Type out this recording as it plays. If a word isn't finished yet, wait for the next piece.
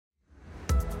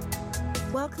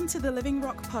Welcome to the Living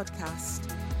Rock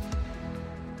Podcast.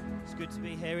 It's good to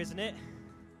be here, isn't it?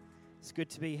 It's good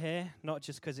to be here, not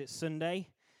just because it's Sunday,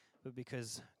 but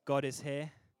because God is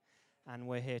here and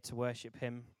we're here to worship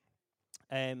Him.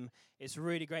 It's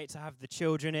really great to have the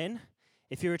children in.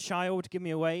 If you're a child, give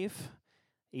me a wave,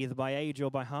 either by age or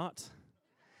by heart.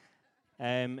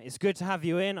 It's good to have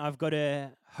you in. I've got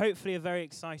hopefully a very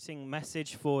exciting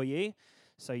message for you,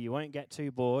 so you won't get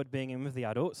too bored being in with the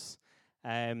adults.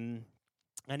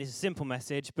 And it's a simple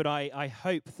message, but I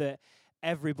hope that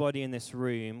everybody in this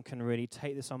room can really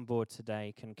take this on board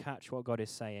today, can catch what God is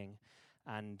saying.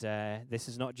 And this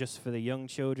is not just for the young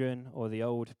children or the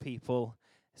old people,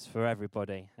 it's for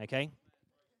everybody, okay?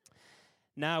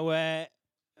 Now,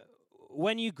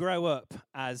 when you grow up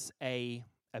as a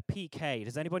PK,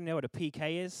 does anybody know what a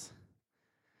PK is?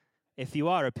 If you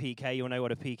are a PK, you'll know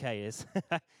what a PK is.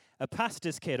 A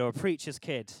pastor's kid or a preacher's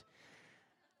kid.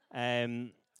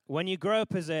 When you grow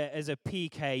up as a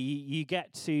PK, you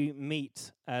get to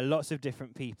meet lots of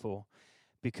different people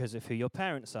because of who your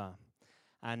parents are.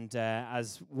 And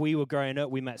as we were growing up,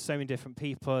 we met so many different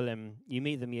people, and you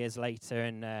meet them years later,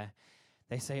 and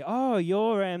they say, "Oh,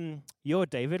 you're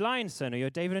David Lyon's son, or you're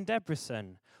David and Deborah's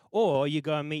son." Or you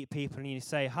go and meet people, and you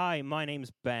say, "Hi, my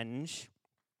name's Benj,"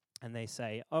 and they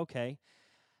say, "Okay."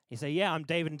 You say, "Yeah, I'm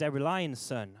David and Deborah Lyon's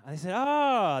son," and they say,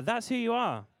 "Oh, that's who you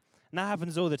are." And that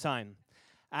happens all the time.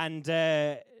 And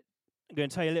I'm going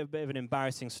to tell you a little bit of an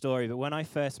embarrassing story, but when I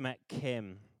first met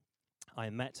Kim, I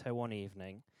met her one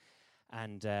evening,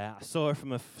 and I saw her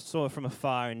from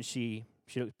afar, and she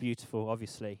looked beautiful,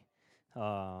 obviously.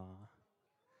 And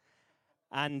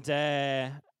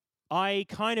I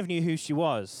kind of knew who she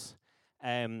was.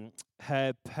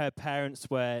 Her parents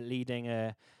were leading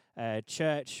a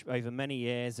church over many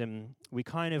years, and we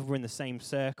kind of were in the same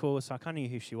circle, so I kind of knew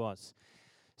who she was.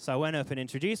 So I went up and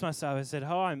introduced myself. I said,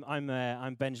 "Oh,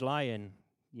 I'm Benj Lyon,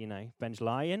 Benj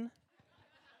Lyon."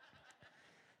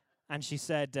 And she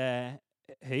said,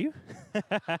 "Who?"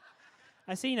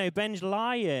 I said, "Benj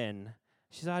Lyon."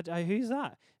 She said, "Who's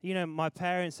that?" My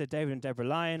parents are David and Deborah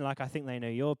Lyon. I think they know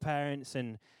your parents.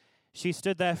 And she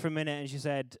stood there for a minute and she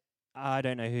said, "I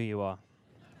don't know who you are."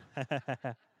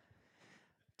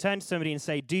 Turn to somebody and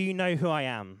say, "Do you know who I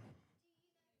am?"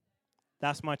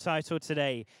 That's my title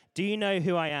today. Do you know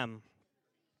who I am?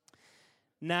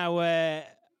 Now,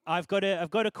 I've got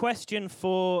a question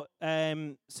for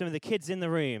some of the kids in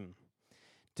the room.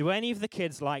 Do any of the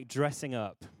kids like dressing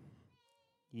up?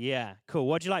 Yeah, cool.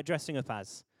 What do you like dressing up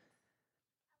as?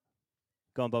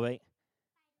 Go on, Bobby.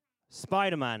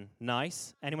 Spider-Man.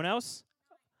 Nice. Anyone else?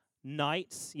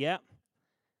 Knights. Yeah.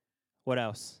 What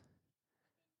else?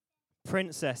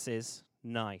 Princesses.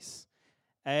 Nice.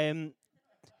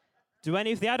 Do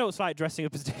any of the adults like dressing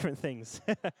up as different things?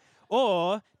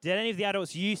 Or did any of the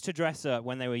adults used to dress up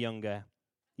when they were younger?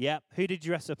 Yeah. Who did you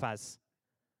dress up as?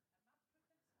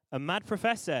 A mad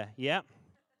professor. Yeah.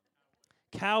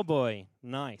 Cowboy.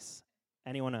 Nice.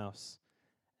 Anyone else?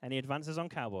 Any advances on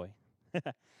cowboy?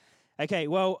 Okay,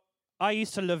 well, I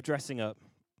used to love dressing up.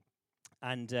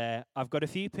 And I've got a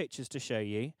few pictures to show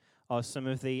you of some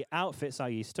of the outfits I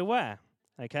used to wear.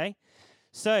 Okay?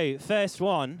 So, first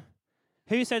one.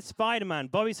 Who said Spider-Man?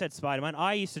 Bobby said Spider-Man.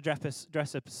 I used to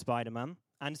dress up as Spider-Man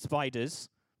and spiders.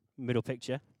 Middle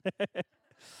picture.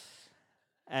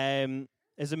 There's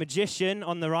a magician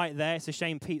on the right there. It's a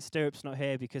shame Pete Stirrup's not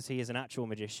here because he is an actual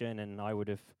magician and I would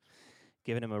have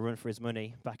given him a run for his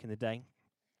money back in the day.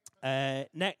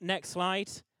 Next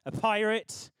slide. A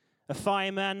pirate, a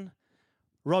fireman,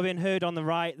 Robin Hood on the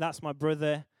right. That's my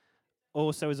brother.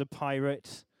 Also as a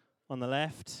pirate on the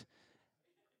left.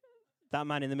 That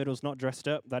man in the middle is not dressed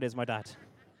up. That is my dad.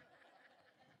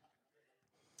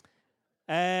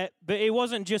 But it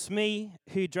wasn't just me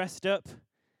who dressed up.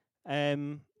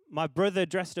 My brother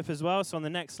dressed up as well. So on the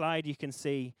next slide, you can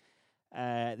see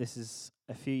this is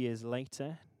a few years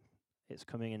later. It's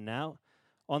coming in now.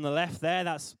 On the left there,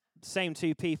 that's same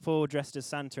two people dressed as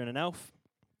Santa and an elf.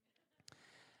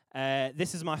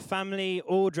 This is my family,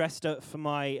 all dressed up for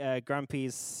my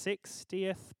grandpa's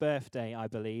 60th birthday, I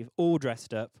believe. All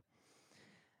dressed up.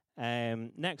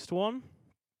 Next one.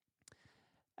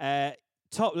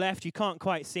 Top left, you can't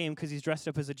quite see him because he's dressed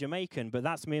up as a Jamaican, but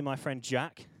that's me and my friend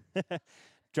Jack,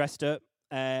 dressed up.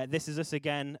 This is us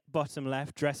again, bottom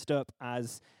left, dressed up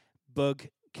as bug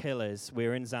killers. We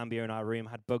were in Zambia and our room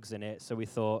had bugs in it, so we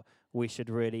thought we should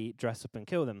really dress up and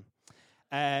kill them.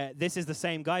 This is the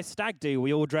same guy, stag do.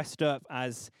 We all dressed up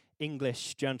as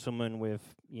English gentlemen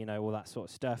with, all that sort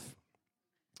of stuff.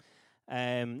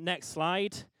 Next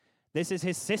slide. This is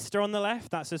his sister on the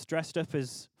left. That's us dressed up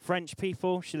as French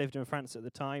people. She lived in France at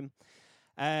the time.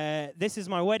 This is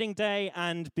my wedding day,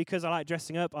 and because I like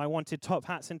dressing up, I wanted top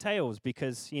hats and tails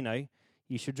because,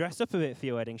 you should dress up a bit for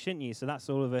your wedding, shouldn't you? So that's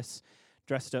all of us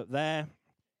dressed up there.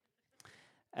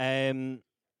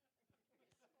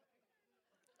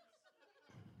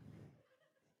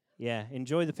 Yeah,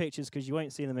 enjoy the pictures because you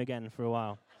won't see them again for a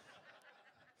while.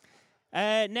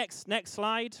 Next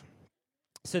slide.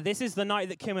 So this is the night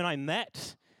that Kim and I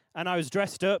met, and I was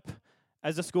dressed up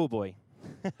as a schoolboy.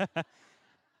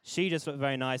 She just looked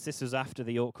very nice. This was after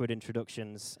the awkward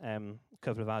introductions a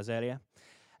couple of hours earlier.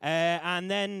 And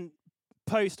then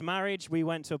post-marriage, we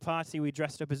went to a party. We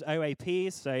dressed up as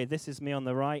OAPs. So this is me on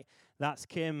the right. That's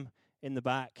Kim in the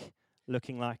back,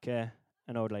 looking like an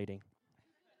old lady.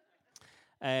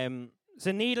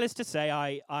 So needless to say,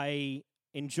 I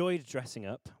enjoyed dressing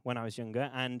up when I was younger,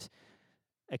 and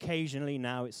occasionally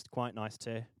now it's quite nice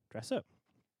to dress up.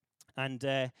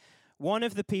 And one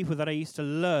of the people that I used to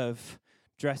love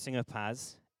dressing up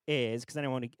as is, because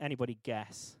anybody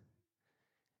guess?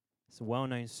 It's a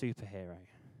well-known superhero.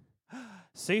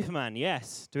 Superman,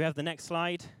 yes. Do we have the next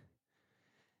slide?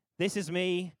 This is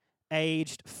me,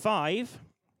 aged 5,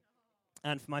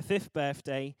 and for my 5th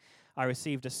birthday, I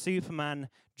received a Superman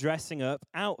dressing up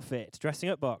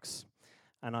box,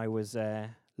 and I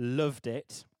loved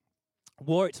it.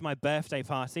 Wore it to my birthday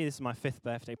party. This is my 5th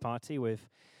birthday party with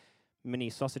mini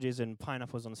sausages and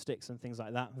pineapples on sticks and things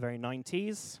like that. Very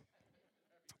 90s.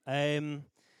 And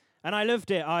I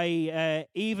loved it.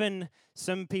 Even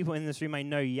some people in this room may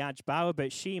know Yaj Bauer,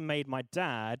 but she made my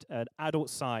dad an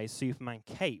adult-size Superman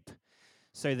cape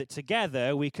so that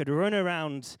together we could run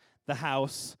around the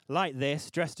house like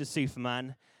this, dressed as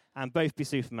Superman, and both be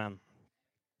Superman.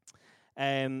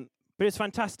 But it's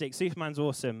fantastic. Superman's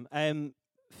awesome. A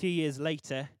few years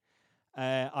later,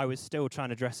 I was still trying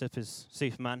to dress up as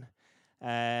Superman.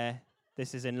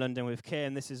 This is in London with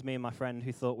Kim. This is me and my friend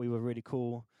who thought we were really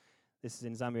cool. This is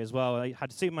in Zambia as well. I had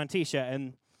a Superman t-shirt,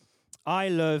 and I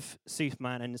love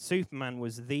Superman, and Superman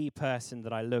was the person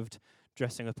that I loved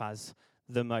dressing up as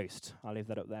the most. I'll leave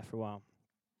that up there for a while.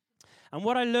 And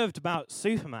what I loved about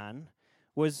Superman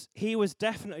was he was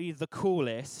definitely the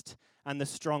coolest and the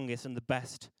strongest and the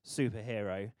best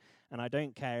superhero. And I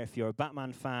don't care if you're a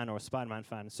Batman fan or a Spider-Man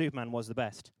fan, Superman was the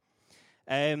best.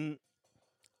 I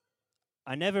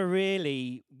never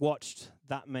really watched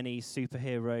that many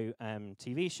superhero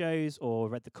TV shows or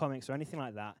read the comics or anything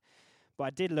like that, but I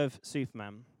did love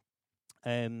Superman.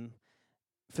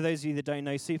 For those of you that don't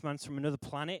know, Superman's from another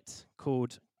planet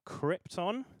called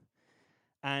Krypton,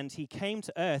 and he came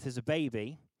to Earth as a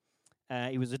baby.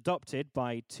 He was adopted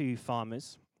by 2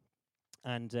 farmers,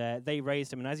 and they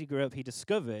raised him, and as he grew up, he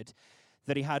discovered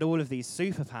that he had all of these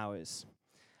superpowers.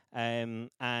 And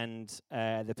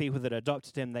the people that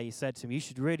adopted him, they said to him, you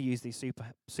should really use these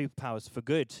superpowers for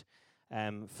good,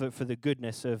 for the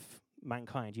goodness of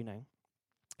mankind,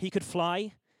 He could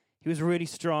fly. He was really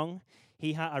strong.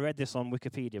 I read this on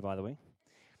Wikipedia, by the way.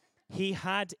 He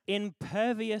had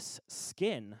impervious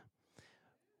skin,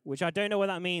 which I don't know what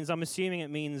that means. I'm assuming it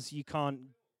means you can't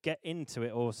get into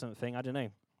it or something. I don't know.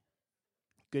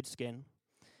 Good skin.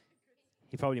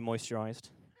 He probably moisturized.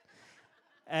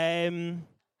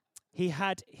 He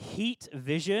had heat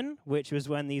vision, which was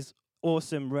when these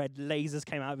awesome red lasers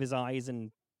came out of his eyes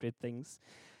and did things.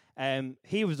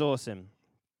 He was awesome.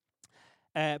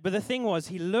 But the thing was,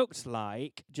 he looked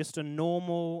like just a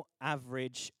normal,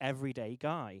 average, everyday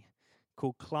guy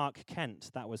called Clark Kent.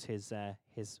 That was his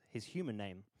human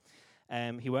name.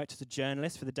 He worked as a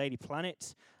journalist for the Daily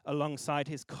Planet alongside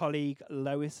his colleague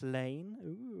Lois Lane.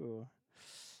 Ooh.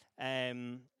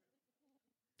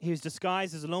 He was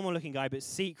disguised as a normal-looking guy, but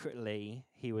secretly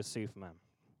he was Superman.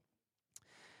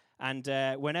 And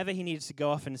whenever he needed to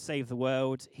go off and save the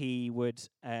world, he would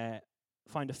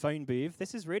find a phone booth.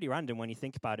 This is really random when you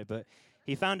think about it, but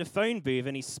he found a phone booth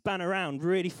and he span around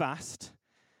really fast.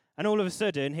 And all of a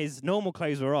sudden, his normal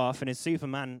clothes were off and his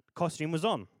Superman costume was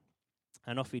on.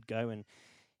 And off he'd go and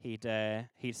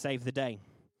he'd save the day.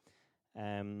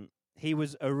 He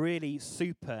was a really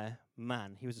super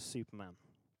man. He was a Superman.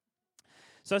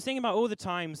 So I was thinking about all the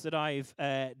times that I've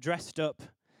dressed up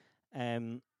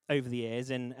over the years,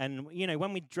 and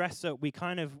when we dress up,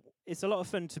 it's a lot of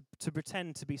fun to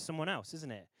pretend to be someone else,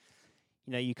 isn't it?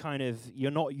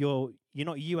 You're not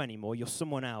you anymore. You're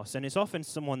someone else, and it's often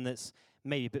someone that's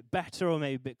maybe a bit better, or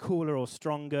maybe a bit cooler, or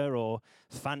stronger, or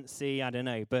fancy. I don't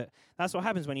know, but that's what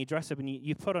happens when you dress up and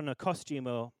you put on a costume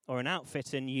or an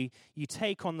outfit, and you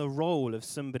take on the role of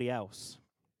somebody else.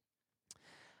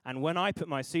 And when I put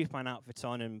my Superman outfit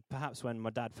on, and perhaps when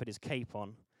my dad put his cape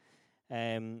on,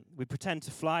 we pretend to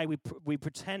fly. We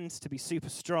pretend to be super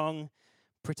strong,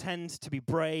 pretend to be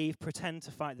brave, pretend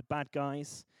to fight the bad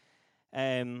guys.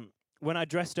 When I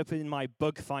dressed up in my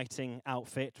bug fighting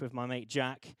outfit with my mate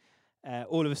Jack,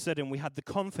 all of a sudden we had the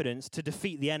confidence to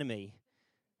defeat the enemy,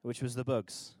 which was the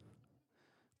bugs.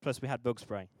 Plus we had bug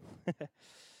spray.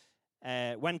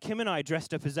 When Kim and I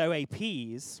dressed up as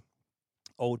OAPs,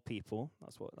 old people,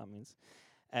 that's what that means,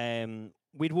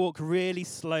 we'd walk really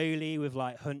slowly with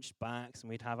like hunched backs, and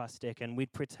we'd have our stick, and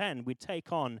we'd pretend we'd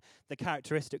take on the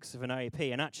characteristics of an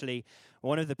OAP. And actually,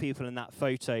 one of the people in that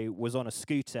photo was on a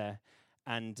scooter,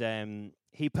 and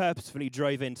he purposefully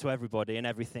drove into everybody and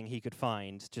everything he could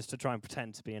find just to try and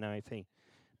pretend to be an OAP.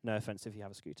 No offense if you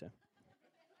have a scooter.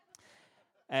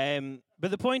 But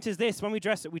the point is this: when we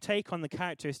dress up, we take on the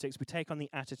characteristics, we take on the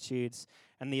attitudes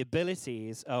and the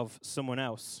abilities of someone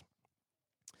else.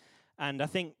 And I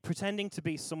think pretending to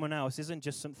be someone else isn't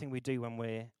just something we do when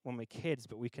we're kids,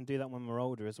 but we can do that when we're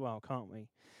older as well, can't we?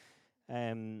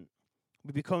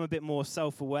 We become a bit more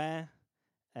self-aware.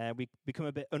 We become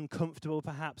a bit uncomfortable,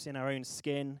 perhaps, in our own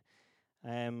skin.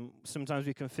 Sometimes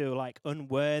we can feel like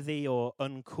unworthy or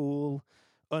uncool,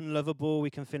 unlovable. We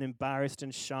can feel embarrassed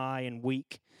and shy and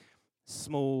weak,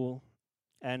 small.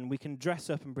 And we can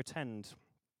dress up and pretend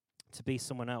to be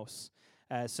someone else,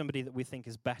 somebody that we think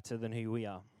is better than who we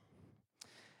are.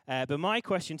 But my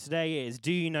question today is,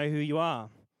 do you know who you are?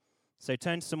 So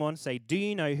turn to someone, say, do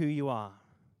you know who you are?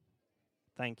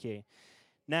 Thank you.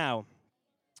 Now,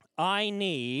 I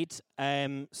need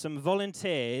some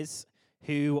volunteers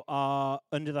who are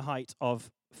under the height of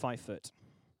 5 foot.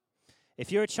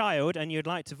 If you're a child and you'd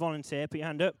like to volunteer, put your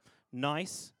hand up.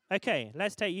 Nice. Okay,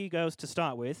 let's take you girls to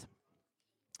start with.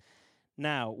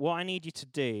 Now, what I need you to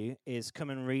do is come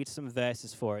and read some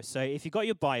verses for us. So if you've got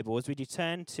your Bibles, would you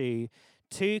turn to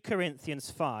 2 Corinthians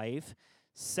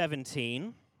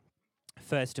 5:17,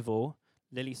 first of all.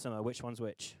 Lily, Summer, which one's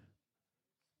which?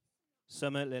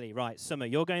 Summer, Lily. Right, Summer,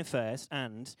 you're going first.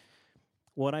 And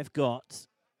what I've got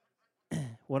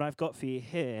for you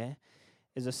here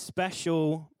is a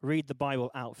special Read the Bible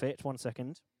outfit. 1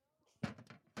 second. Right,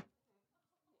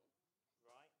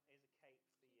 here's a cape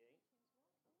for you.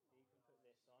 You can put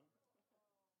this on.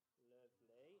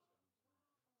 Lovely.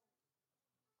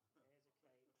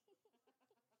 Here's a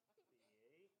cape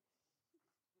for you.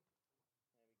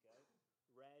 There we go.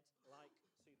 Red, like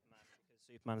Superman, because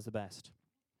Superman's the best.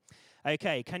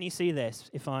 Okay, can you see this?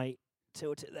 If I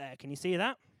tilt it there, can you see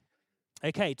that?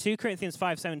 Okay, 2 Corinthians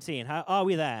 5:17. How are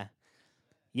we there?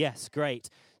 Yes, great.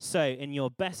 So, in your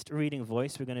best reading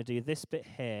voice, we're going to do this bit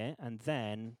here and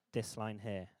then this line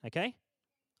here. Okay?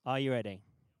 Are you ready?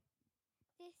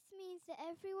 This means that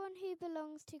everyone who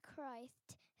belongs to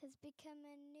Christ has become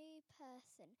a new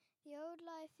person. The old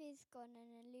life is gone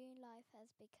and a new life has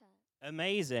begun.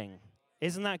 Amazing.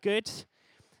 Isn't that good?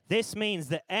 This means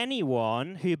that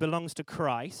anyone who belongs to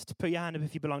Christ, put your hand up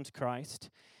if you belong to Christ,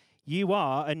 you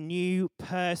are a new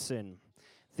person.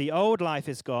 The old life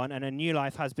is gone and a new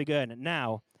life has begun.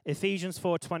 Now, Ephesians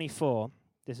 4:24,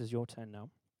 this is your turn now.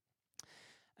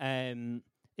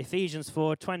 Ephesians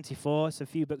 4:24, so a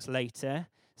few books later,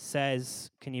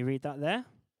 says, can you read that there?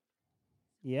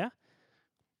 Yeah?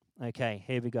 Okay,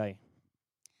 here we go.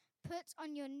 Put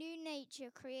on your new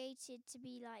nature, created to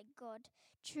be like God,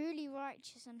 truly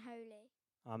righteous and holy.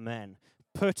 Amen.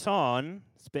 Put on,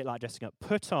 it's a bit like dressing up,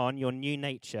 put on your new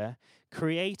nature,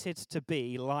 created to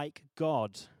be like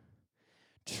God,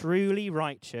 truly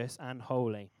righteous and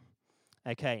holy.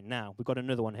 Okay, now we've got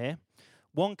another one here.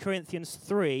 1 Corinthians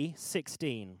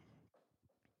 3:16.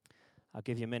 I'll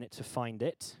give you a minute to find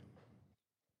it.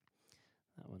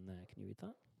 That one there, can you read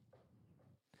that?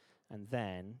 And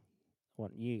then I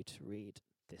want you to read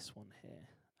this one here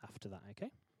after that,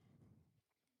 okay?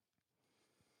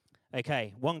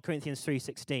 Okay, 1 Corinthians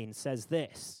 3:16 says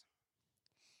this.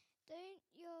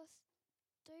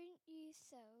 Don't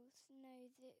yourselves know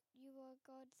that you are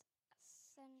God's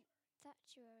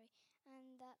sanctuary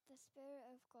and that the Spirit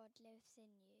of God lives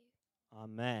in you?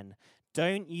 Amen.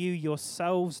 Don't you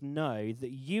yourselves know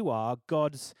that you are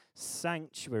God's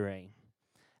sanctuary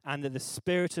and that the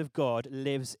Spirit of God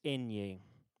lives in you?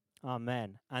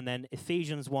 Amen. And then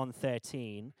Ephesians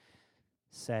 1:13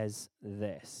 says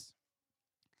this.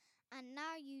 And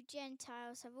now you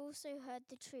Gentiles have also heard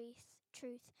the truth,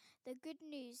 the good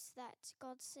news that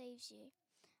God saves you.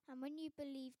 And when you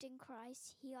believed in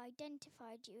Christ, he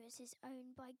identified you as his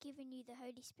own by giving you the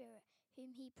Holy Spirit,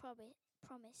 whom he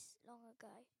promised long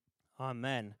ago.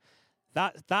 Amen.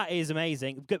 That is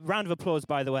amazing. Good round of applause,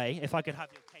 by the way. If I could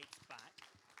have your cakes back.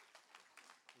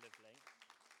 Lovely.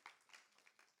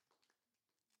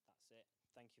 That's it.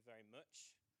 Thank you very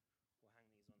much. We'll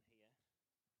hang these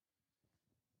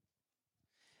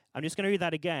on I'm just going to read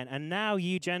that again. And now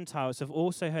you Gentiles have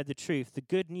also heard the truth, the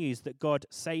good news that God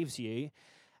saves you.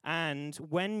 And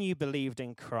when you believed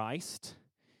in Christ,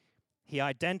 he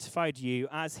identified you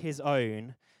as his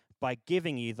own by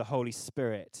giving you the Holy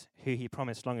Spirit, who he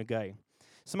promised long ago.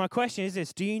 So my question is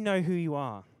this: do you know who you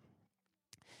are?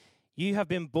 You have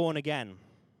been born again.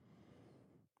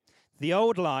 The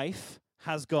old life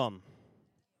has gone.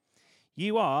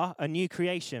 You are a new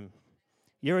creation.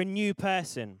 You're a new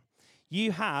person.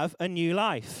 You have a new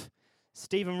life.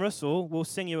 Stephen Russell will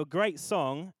sing you a great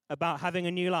song about having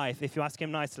a new life if you ask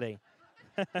him nicely.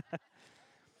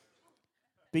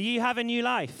 But you have a new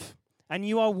life, and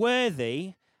you are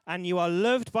worthy, and you are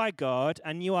loved by God,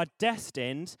 and you are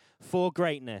destined for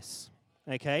greatness.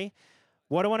 Okay?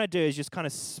 What I want to do is just kind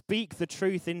of speak the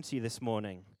truth into you this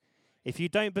morning. If you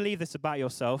don't believe this about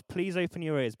yourself, please open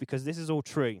your ears, because this is all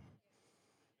true.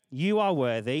 You are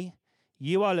worthy,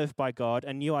 you are loved by God,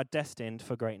 and you are destined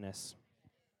for greatness.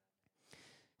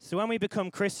 So when we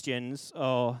become Christians,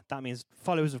 or that means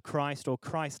followers of Christ or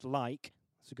Christ-like,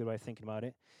 that's a good way of thinking about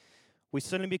it, we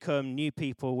suddenly become new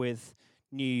people with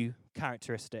new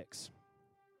characteristics.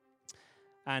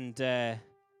 And to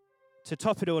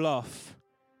top it all off,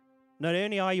 not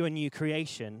only are you a new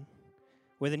creation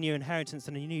with a new inheritance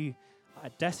and a new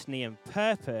destiny and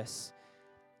purpose,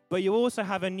 but you also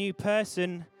have a new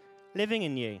person living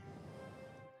in you.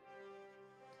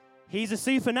 He's a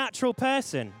supernatural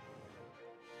person,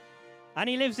 and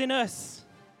he lives in us.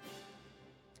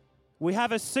 We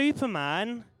have a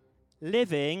Superman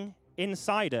living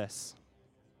inside us.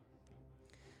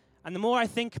 And the more I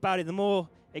think about it, the more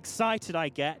excited I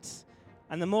get.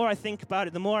 And the more I think about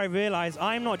it, the more I realize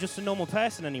I'm not just a normal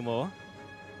person anymore.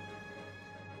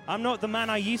 I'm not the man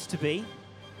I used to be.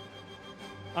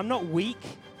 I'm not weak.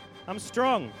 I'm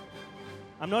strong.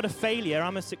 I'm not a failure.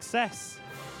 I'm a success.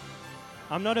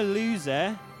 I'm not a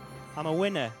loser. I'm a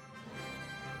winner.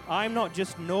 I'm not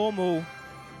just normal,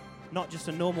 not just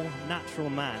a normal, natural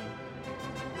man.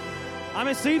 I'm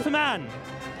a Superman.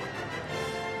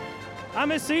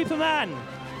 I'm a Superman.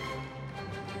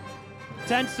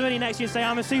 Turn to somebody next to you and say,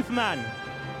 I'm a Superman.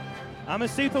 I'm a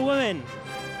Superwoman.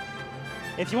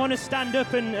 If you want to stand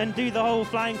up and do the whole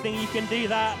flying thing, you can do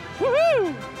that.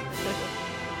 Woohoo!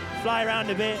 Fly around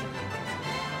a bit.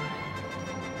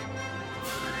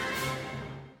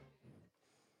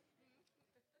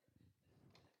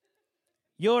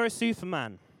 You're a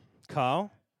Superman,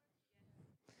 Carl.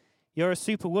 You're a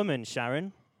Superwoman,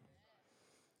 Sharon.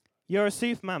 You're a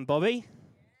Superman, Bobby.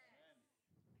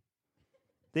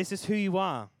 This is who you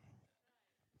are.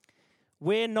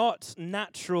 We're not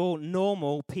natural,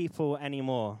 normal people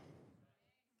anymore.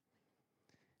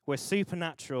 We're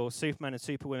supernatural, Superman and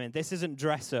Superwomen. This isn't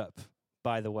dress up,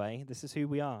 by the way. This is who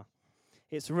we are.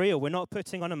 It's real. We're not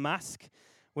putting on a mask.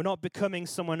 We're not becoming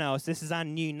someone else. This is our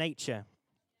new nature.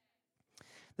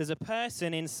 There's a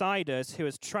person inside us who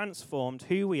has transformed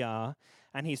who we are,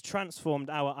 and he's transformed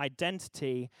our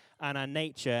identity and our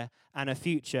nature and our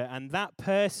future. And that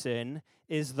person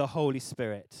is the Holy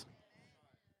Spirit.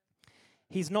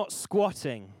 He's not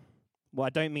squatting. Well, I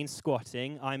don't mean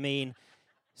squatting. I mean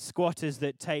squatters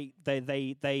that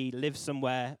they live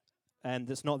somewhere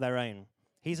that's not their own.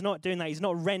 He's not doing that. He's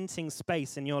not renting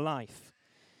space in your life.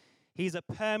 He's a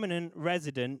permanent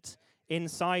resident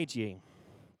inside you.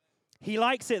 He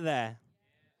likes it there.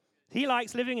 He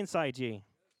likes living inside you.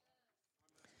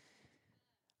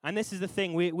 And this is the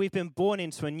thing. We've been born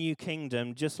into a new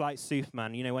kingdom, just like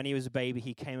Superman. You know, when he was a baby,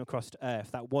 he came across to earth.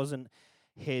 That wasn't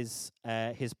his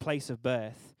place of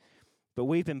birth. But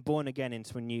we've been born again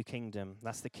into a new kingdom.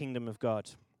 That's the kingdom of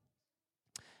God.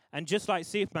 And just like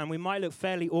Superman, we might look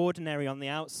fairly ordinary on the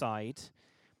outside,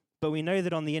 but we know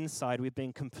that on the inside, we've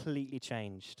been completely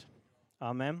changed.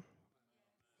 Amen.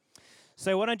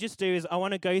 So what I just do is I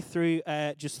want to go through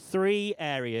just three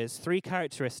areas, three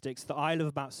characteristics that I love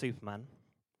about Superman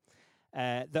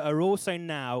that are also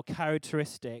now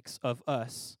characteristics of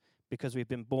us because we've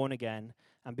been born again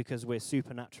and because we're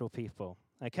supernatural people.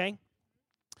 Okay?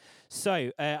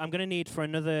 So I'm going to need for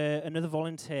another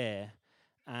volunteer.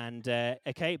 And,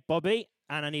 okay, Bobby,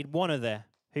 and I need one other.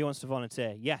 Who wants to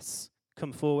volunteer? Yes,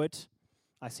 come forward.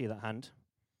 I see that hand.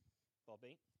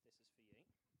 Bobby, this is for you.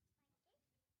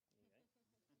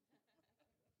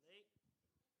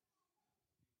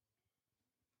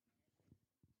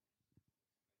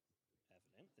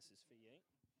 Evelyn, this is for you.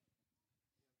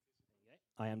 There you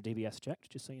go. I am DBS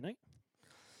checked, just so you know.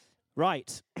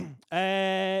 Right.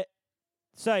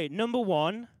 So, number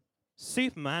one,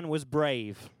 Superman was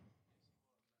brave.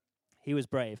 He was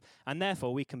brave, and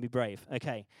therefore we can be brave.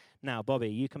 Okay, now, Bobby,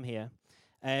 you come here.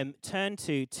 Turn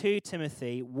to 2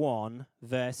 Timothy 1,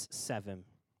 verse 7.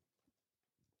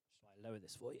 lower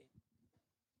this for you.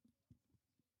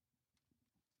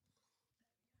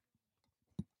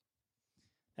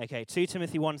 Okay, 2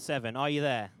 Timothy 1:7. Are you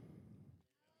there?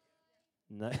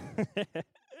 No.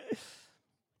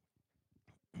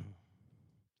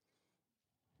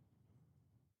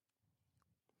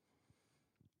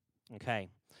 Okay,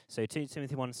 so 2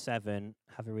 Timothy 1:7.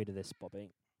 Have a read of this,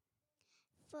 Bobby.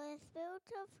 For the Spirit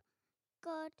of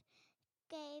God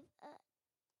gave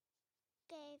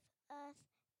us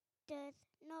does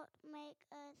not make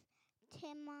us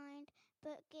timid,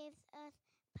 but gives us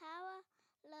power,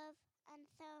 love, and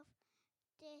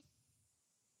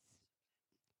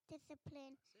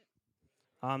self-discipline.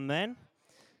 Amen.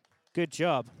 Good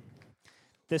job.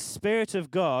 The Spirit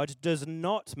of God does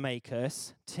not make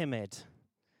us timid,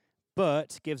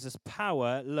 but gives us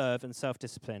power, love, and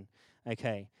self-discipline.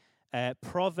 Okay.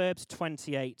 Proverbs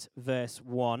 28, verse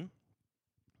 1.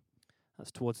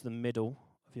 That's towards the middle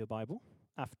of your Bible,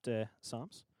 after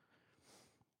Psalms. Okay.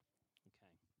 Could you read this? This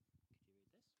one here, yeah.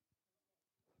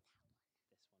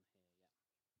 Go for it.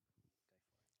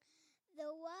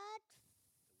 The word,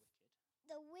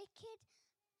 the wicked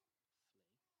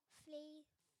flee,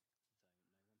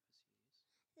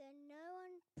 though no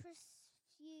one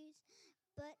pursues,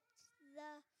 but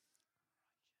the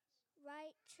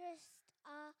righteous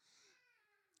are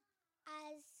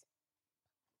as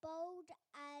bold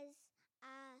as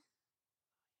a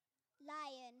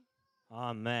lion.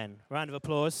 Amen. Round of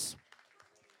applause.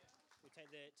 We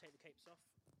take the capes off.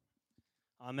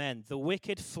 Amen. The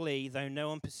wicked flee, though no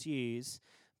one pursues,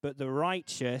 but the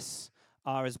righteous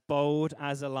are as bold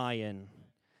as a lion.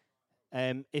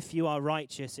 If you are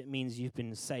righteous, it means you've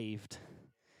been saved.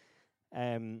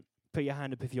 Put your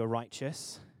hand up if you're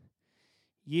righteous.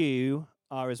 You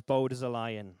are as bold as a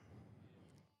lion.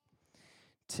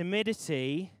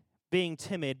 Timidity, being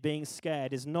timid, being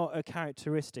scared, is not a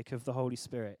characteristic of the Holy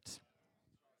Spirit.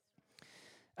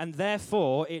 And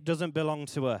therefore, it doesn't belong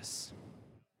to us.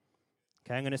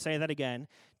 Okay, I'm going to say that again.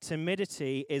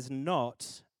 Timidity is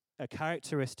not a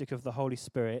characteristic of the Holy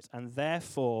Spirit, and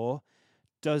therefore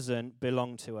doesn't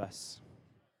belong to us.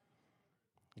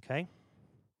 Okay?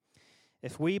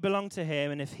 If we belong to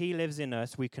him and if he lives in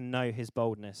us, we can know his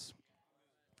boldness.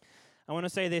 I want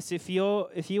to say this, if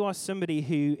you are somebody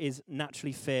who is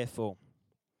naturally fearful,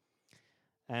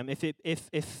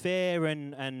 if fear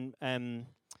and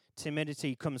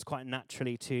timidity comes quite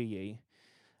naturally to you,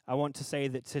 I want to say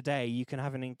that today you can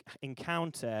have an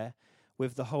encounter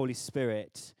with the Holy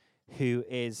Spirit, who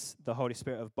is the Holy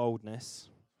Spirit of boldness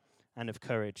and of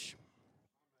courage.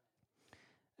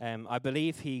 I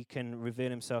believe he can reveal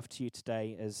himself to you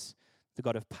today as the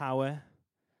God of power,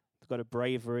 the God of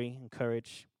bravery and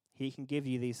courage. He can give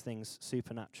you these things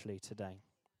supernaturally today.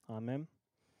 Amen.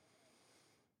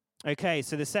 Okay,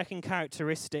 so the second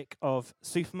characteristic of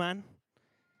Superman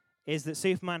is that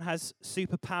Superman has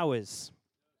superpowers,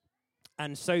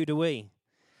 and so do we.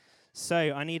 So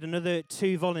I need another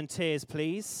 2 volunteers,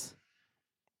 please.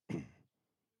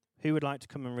 Who would like to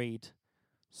come and read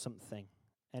something?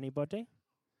 Anybody?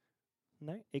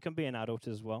 No? It can be an adult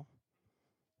as well.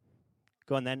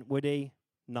 Go on then, Woody,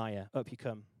 Naya, up you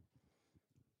come.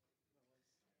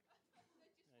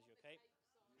 There's your cape.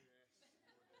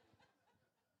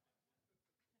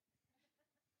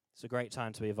 It's a great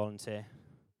time to be a volunteer.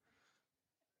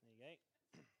 There you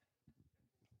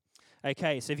go.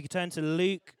 Okay, so if you could turn to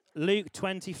Luke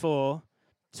 24,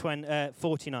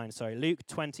 49, sorry. Luke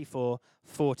 24,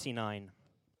 49.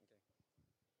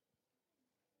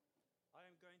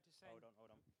 Hold on.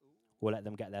 We'll let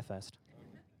them get there first.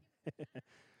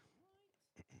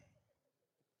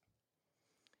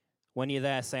 When you're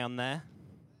there, say I'm there.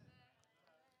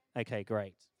 Okay,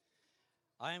 great.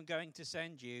 I am going to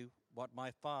send you what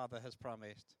my Father has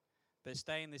promised, but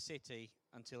stay in the city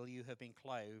until you have been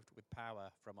clothed with power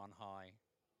from on high.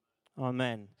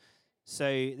 Amen.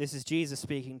 So this is Jesus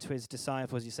speaking to his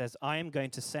disciples. He says, I am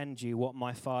going to send you what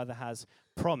my Father has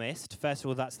promised. First of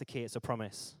all, that's the key. It's a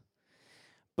promise.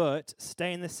 But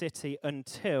stay in the city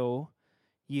until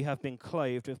you have been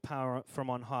clothed with power from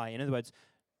on high. In other words,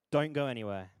 don't go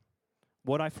anywhere.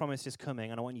 What I promised is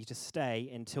coming, and I want you to stay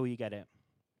until you get it.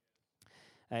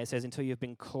 It says, until you've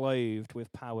been clothed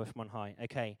with power from on high.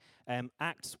 Okay,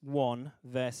 Acts 1,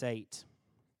 verse 8.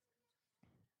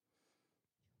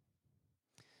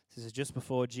 This is just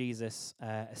before Jesus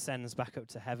ascends back up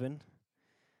to heaven.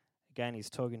 Again, he's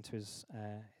talking to his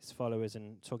followers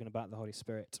and talking about the Holy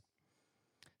Spirit.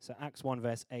 So Acts 1,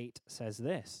 verse 8 says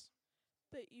this.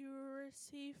 But you will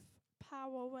receive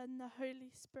power when the Holy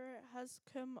Spirit has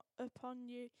come upon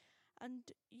you, and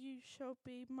you shall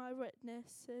be my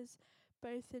witnesses,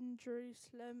 both in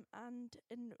Jerusalem and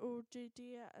in all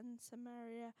Judea and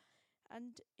Samaria,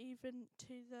 and even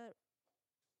to the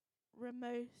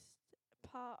remotest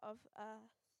part of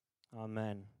earth.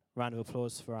 Amen. Round of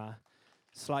applause for our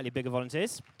slightly bigger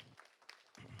volunteers.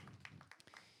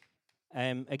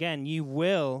 Again, you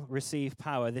will receive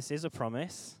power. This is a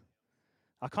promise.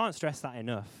 I can't stress that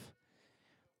enough.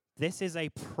 This is a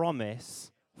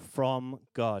promise from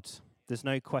God. There's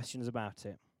no questions about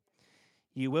it.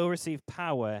 You will receive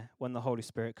power when the Holy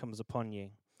Spirit comes upon you.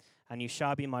 And you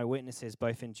shall be my witnesses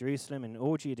both in Jerusalem and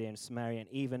all Judea and Samaria and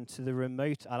even to the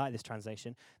remote, I like this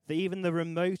translation, even the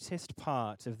remotest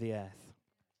part of the earth.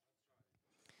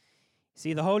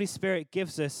 See, the Holy Spirit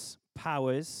gives us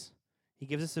powers. He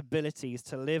gives us abilities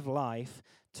to live life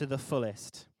to the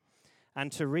fullest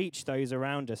and to reach those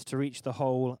around us, to reach the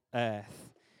whole earth.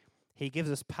 He gives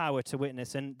us power to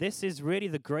witness. And this is really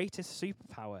the greatest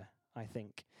superpower, I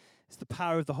think. It's the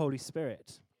power of the Holy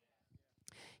Spirit.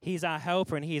 He's our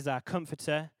helper and he's our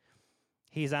comforter.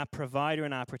 He's our provider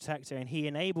and our protector. And he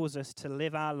enables us to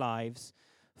live our lives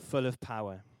full of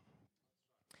power.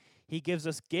 He gives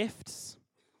us gifts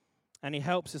and he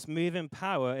helps us move in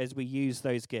power as we use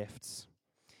those gifts.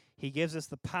 He gives us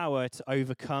the power to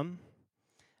overcome,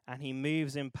 and he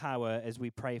moves in power as we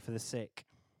pray for the sick.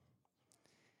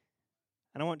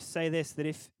 And I want to say this, that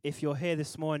if you're here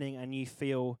this morning and you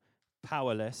feel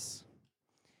powerless,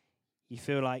 you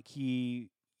feel like you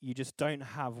just don't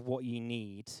have what you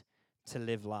need to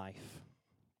live life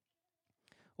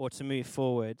or to move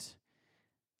forward,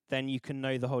 then you can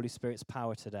know the Holy Spirit's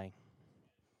power today.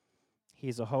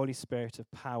 He's a Holy Spirit of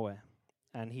power,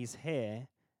 and he's here,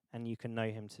 and you can know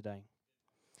him today.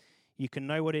 You can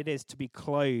know what it is to be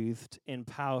clothed in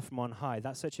power from on high.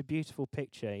 That's such a beautiful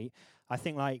picture. I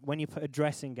think like when you put a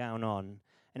dressing gown on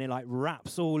and it like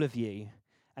wraps all of you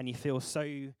and you feel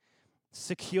so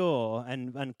secure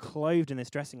and clothed in this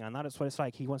dressing gown. That is what it's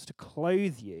like. He wants to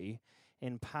clothe you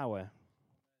in power.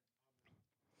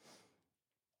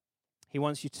 He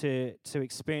wants you to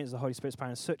experience the Holy Spirit's power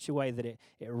in such a way that it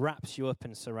wraps you up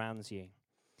and surrounds you.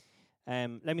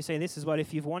 Let me say this as well.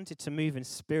 If you've wanted to move in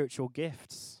spiritual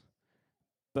gifts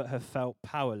but have felt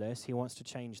powerless, he wants to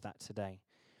change that today.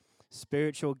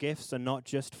 Spiritual gifts are not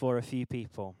just for a few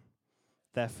people.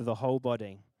 They're for the whole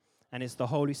body. And it's the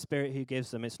Holy Spirit who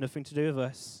gives them. It's nothing to do with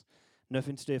us,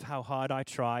 nothing to do with how hard I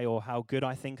try or how good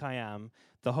I think I am.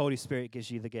 The Holy Spirit gives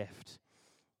you the gift.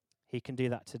 He can do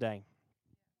that today.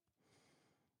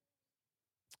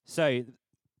 So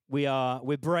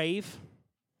we're brave.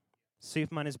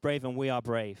 Superman is brave and we are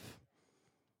brave.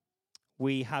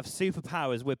 We have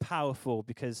superpowers. We're powerful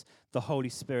because the Holy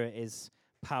Spirit is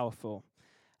powerful.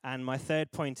 And my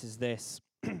third point is this.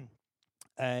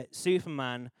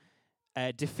 Superman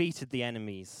defeated the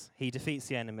enemies. He defeats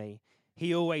the enemy.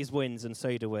 He always wins, and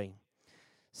so do we.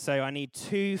 So I need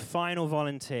 2 final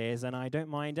volunteers, and I don't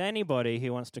mind anybody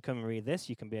who wants to come and read this.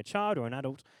 You can be a child or an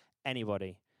adult,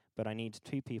 anybody. But I need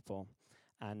 2 people.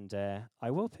 And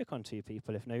I will pick on 2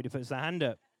 people if nobody puts their hand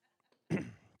up.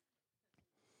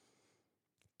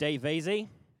 Dave Vasey.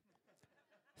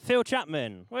 Phil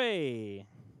Chapman. Way.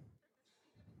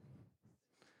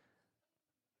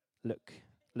 Look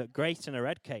great in a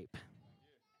red cape.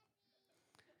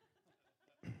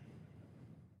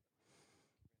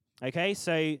 Okay,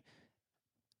 so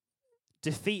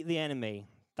defeat the enemy.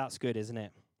 That's good, isn't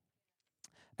it?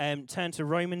 Turn to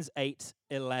Romans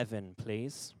 8:11,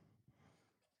 please.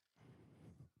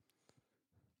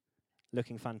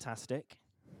 Looking fantastic.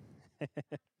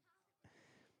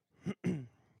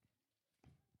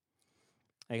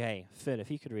 Okay, Phil,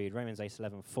 if you could read Romans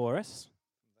 8:11 for us.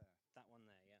 That one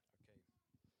there, yeah.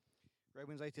 Okay.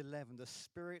 Romans 8:11, the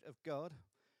Spirit of God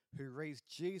who raised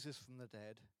Jesus from the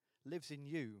dead lives in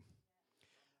you.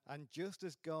 And just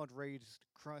as God raised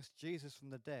Christ Jesus from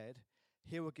the dead,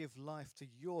 he will give life to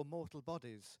your mortal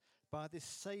bodies by this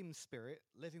same Spirit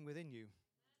living within you.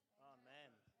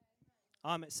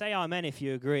 Amen. Say amen if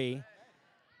you agree.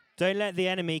 Don't let the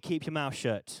enemy keep your mouth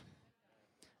shut.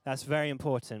 That's very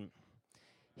important.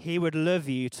 He would love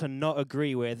you to not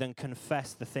agree with and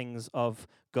confess the things of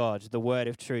God, the word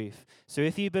of truth. So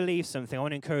if you believe something, I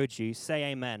want to encourage you, say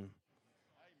amen.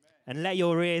 And let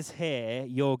your ears hear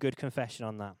your good confession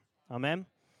on that. Amen?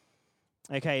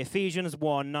 Okay, Ephesians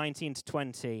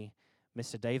 1:19-20.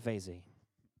 Mr. Dave Vasey.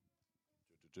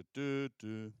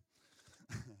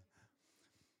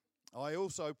 I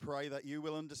also pray that you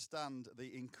will understand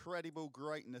the incredible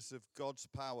greatness of God's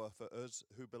power for us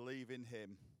who believe in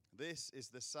him. This is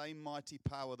the same mighty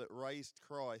power that raised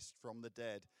Christ from the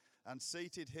dead and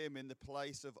seated him in the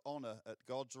place of honor at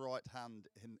God's right hand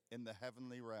in the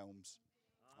heavenly realms.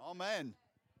 Amen.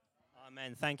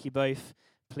 Amen. Thank you both.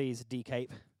 Please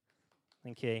decape.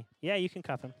 Thank you. Yeah, you can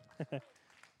clap them.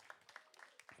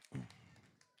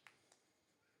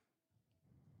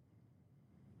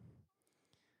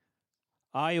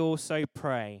 I also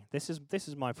pray. This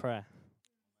is my prayer.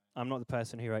 I'm not the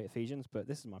person who wrote Ephesians, but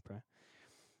this is my prayer.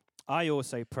 I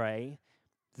also pray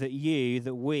that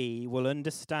we will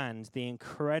understand the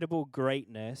incredible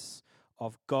greatness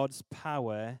of God's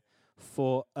power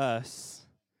for us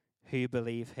who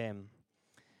believe him.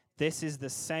 This is the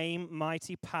same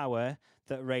mighty power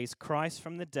that raised Christ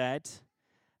from the dead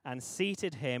and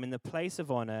seated him in the place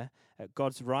of honor at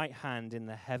God's right hand in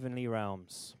the heavenly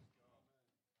realms.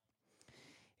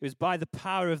 It was by the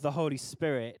power of the Holy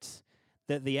Spirit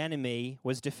that the enemy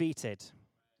was defeated.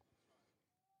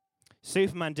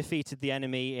 Superman defeated the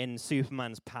enemy in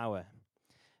Superman's power.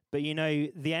 But you know,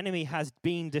 the enemy has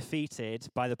been defeated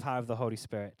by the power of the Holy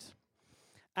Spirit.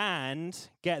 And,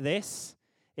 get this,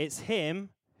 it's him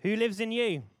who lives in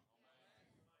you.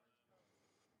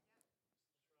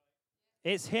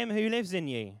 It's him who lives in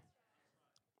you.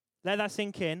 Let that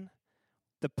sink in.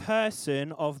 The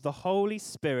person of the Holy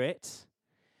Spirit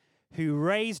who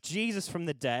raised Jesus from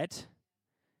the dead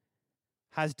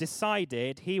has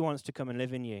decided he wants to come and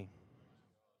live in you.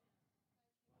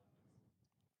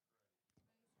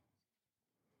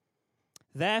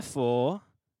 Therefore,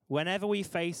 whenever we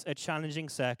face a challenging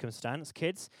circumstance,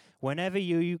 kids, whenever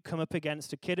you come up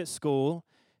against a kid at school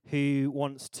who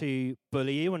wants to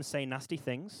bully you and say nasty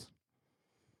things,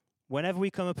 whenever we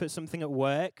come up at something at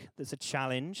work that's a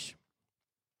challenge,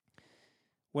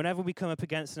 whenever we come up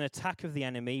against an attack of the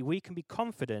enemy, we can be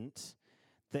confident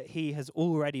that he has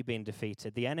already been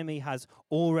defeated. The enemy has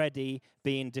already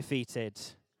been defeated.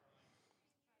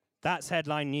 That's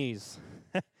headline news.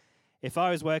 If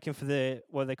I was working for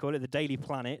what they call it, the Daily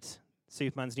Planet,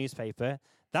 Superman's newspaper,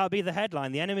 that would be the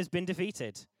headline. The enemy's been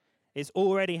defeated. It's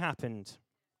already happened.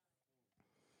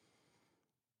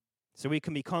 So we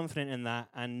can be confident in that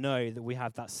and know that we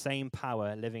have that same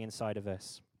power living inside of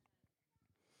us.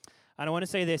 And I want to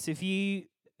say this, if you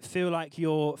feel like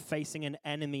you're facing an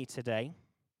enemy today,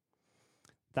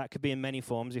 that could be in many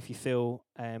forms. If you feel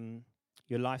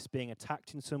your life's being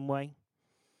attacked in some way,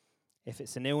 if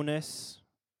it's an illness,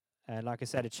 like I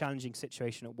said, a challenging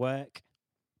situation at work,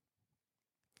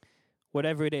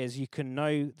 whatever it is, you can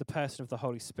know the person of the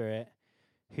Holy Spirit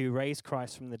who raised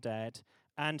Christ from the dead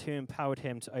and who empowered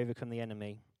him to overcome the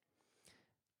enemy.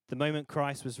 The moment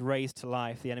Christ was raised to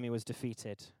life, the enemy was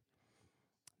defeated.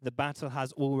 The battle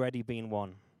has already been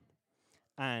won,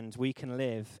 and we can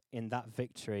live in that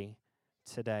victory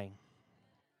today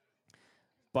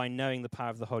by knowing the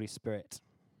power of the Holy Spirit.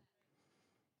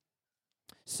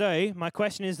 So, my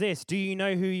question is this: do you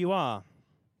know who you are?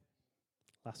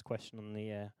 Last question on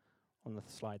the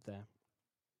slide there.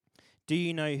 Do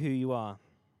you know who you are?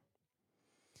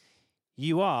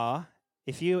 You are,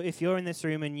 if you're in this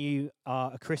room and you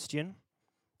are a Christian,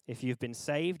 if you've been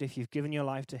saved, if you've given your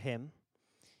life to him,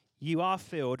 you are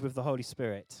filled with the Holy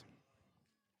Spirit.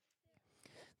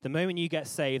 The moment you get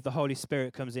saved, the Holy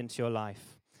Spirit comes into your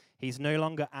life. He's no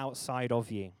longer outside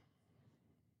of you.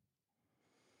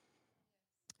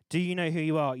 Do you know who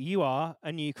you are? You are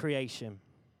a new creation.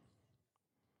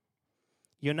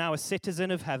 You're now a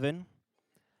citizen of heaven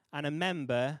and a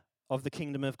member of the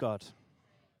kingdom of God.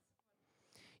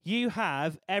 You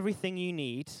have everything you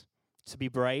need to be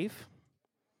brave.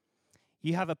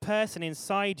 You have a person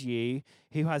inside you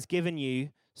who has given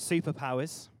you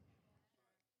superpowers.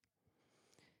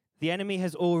 The enemy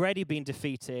has already been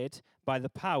defeated by the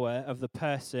power of the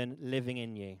person living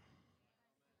in you.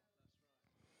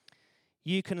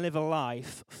 You can live a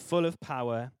life full of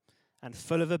power and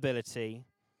full of ability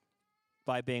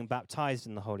by being baptized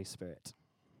in the Holy Spirit.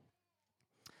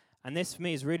 And this, for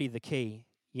me, is really the key.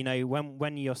 You know,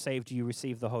 when you're saved, you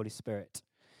receive the Holy Spirit.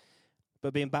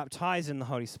 But being baptized in the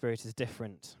Holy Spirit is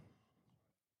different.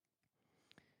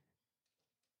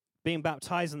 Being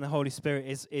baptized in the Holy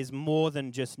Spirit is more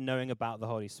than just knowing about the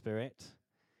Holy Spirit.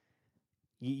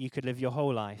 You could live your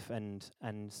whole life and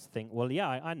think, well, yeah,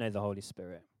 I know the Holy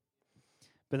Spirit.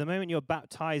 But the moment you're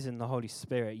baptized in the Holy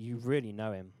Spirit, you really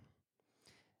know him.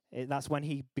 That's when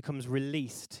he becomes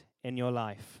released in your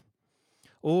life.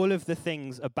 All of the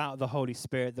things about the Holy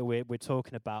Spirit that we're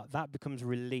talking about, that becomes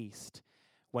released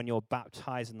when you're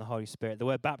baptized in the Holy Spirit. The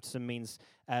word baptism means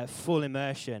full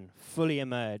immersion, fully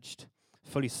immersed,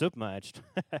 fully submerged.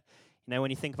 You know,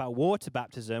 when you think about water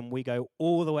baptism, we go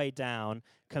all the way down,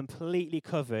 completely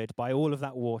covered by all of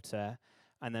that water,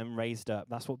 and then raised up.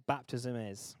 That's what baptism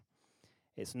is.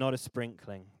 It's not a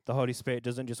sprinkling. The Holy Spirit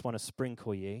doesn't just want to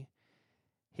sprinkle you.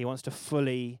 He wants to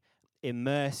fully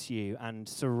immerse you and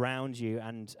surround you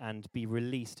and be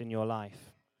released in your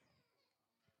life.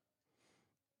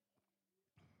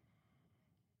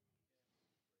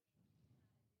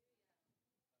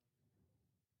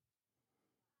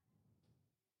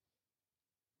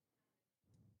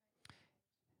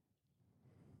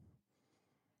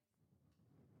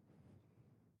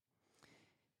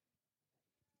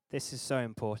 This is so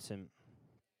important.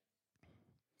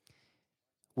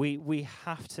 We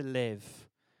have to live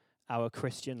our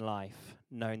Christian life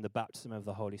knowing the baptism of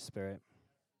the Holy Spirit.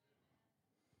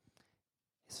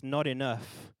 It's not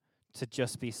enough to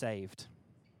just be saved.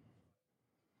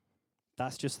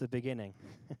 That's just the beginning.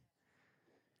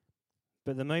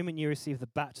 But the moment you receive the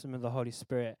baptism of the Holy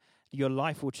Spirit, your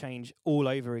life will change all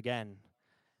over again.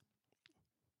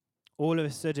 All of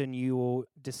a sudden, you will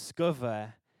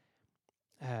discover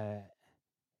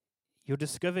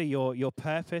your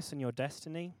purpose and your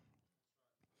destiny.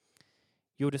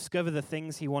 You'll discover the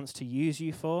things he wants to use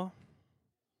you for.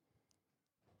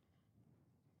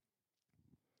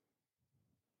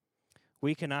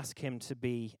 We can ask him to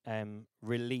be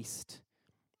released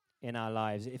in our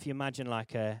lives. If you imagine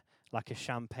like a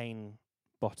champagne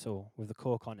bottle with the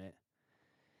cork on it,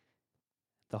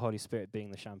 the Holy Spirit being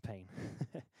the champagne.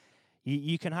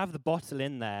 You can have the bottle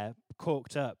in there,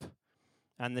 corked up,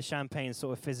 and the champagne's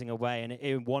sort of fizzing away, and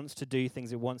it wants to do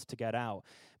things, it wants to get out.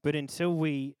 But until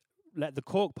we let the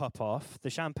cork pop off, the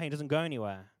champagne doesn't go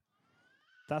anywhere.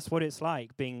 That's what it's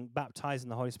like, being baptized in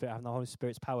the Holy Spirit, having the Holy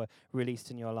Spirit's power released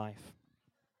in your life.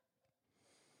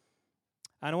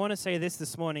 And I want to say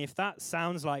this morning, if that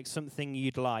sounds like something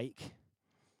you'd like,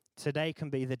 today can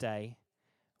be the day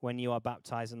when you are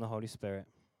baptized in the Holy Spirit.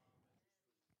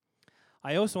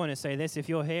 I also want to say this, if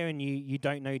you're here and you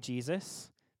don't know Jesus,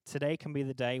 today can be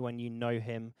the day when you know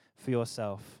him for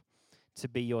yourself, to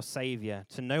be your savior,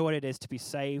 to know what it is to be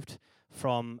saved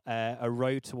from a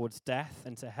road towards death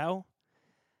and to hell.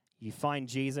 You find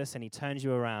Jesus and he turns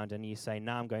you around and you say,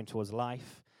 now I'm going towards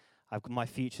life. I've got my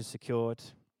future secured.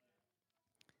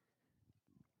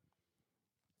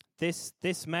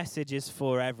 This message is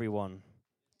for everyone.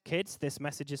 Kids, this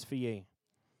message is for you.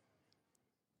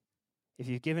 If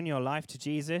you've given your life to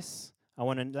Jesus, I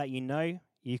want to let you know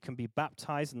you can be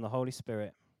baptized in the Holy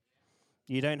Spirit.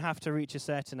 You don't have to reach a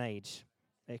certain age.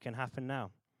 It can happen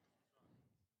now.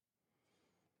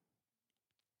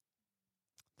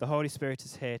 The Holy Spirit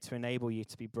is here to enable you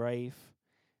to be brave,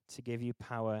 to give you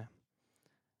power,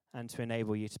 and to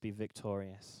enable you to be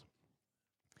victorious.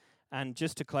 And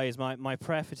just to close, my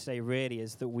prayer for today really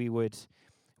is that we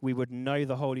would know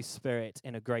the Holy Spirit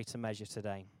in a greater measure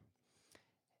today.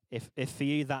 If for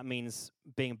you that means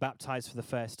being baptized for the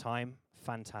first time,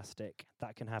 fantastic.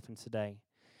 That can happen today.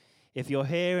 If you're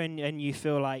here and you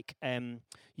feel like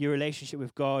your relationship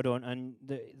with God and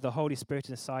the Holy Spirit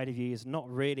inside of you is not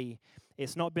really,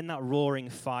 it's not been that roaring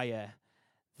fire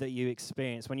that you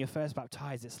experience. When you're first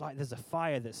baptized, it's like there's a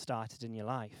fire that started in your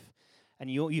life. And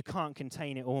you can't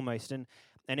contain it almost. And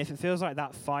if it feels like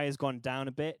that fire's gone down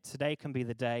a bit, today can be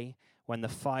the day when the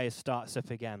fire starts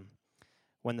up again,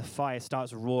 when the fire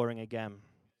starts roaring again.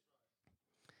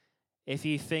 If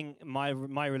you think my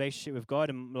relationship with God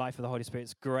and life with the Holy Spirit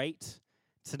is great,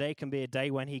 today can be a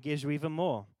day when he gives you even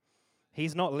more.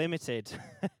 He's not limited.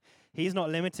 He's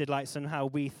not limited like somehow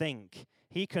we think.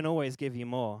 He can always give you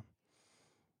more.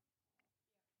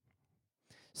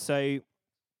 So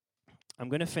I'm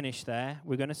going to finish there.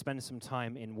 We're going to spend some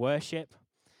time in worship,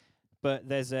 but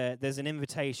there's an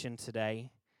invitation today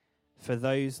for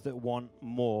those that want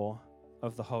more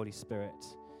of the Holy Spirit,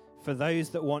 for those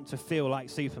that want to feel like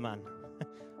Superman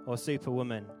or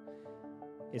Superwoman.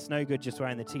 It's no good just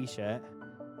wearing the t-shirt.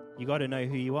 You got to know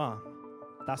who you are.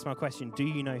 That's my question. Do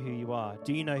you know who you are?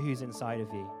 Do you know who's inside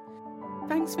of you?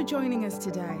 Thanks for joining us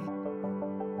today.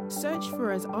 Search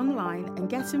for us online and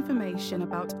get information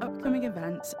about upcoming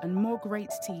events and more great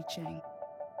teaching.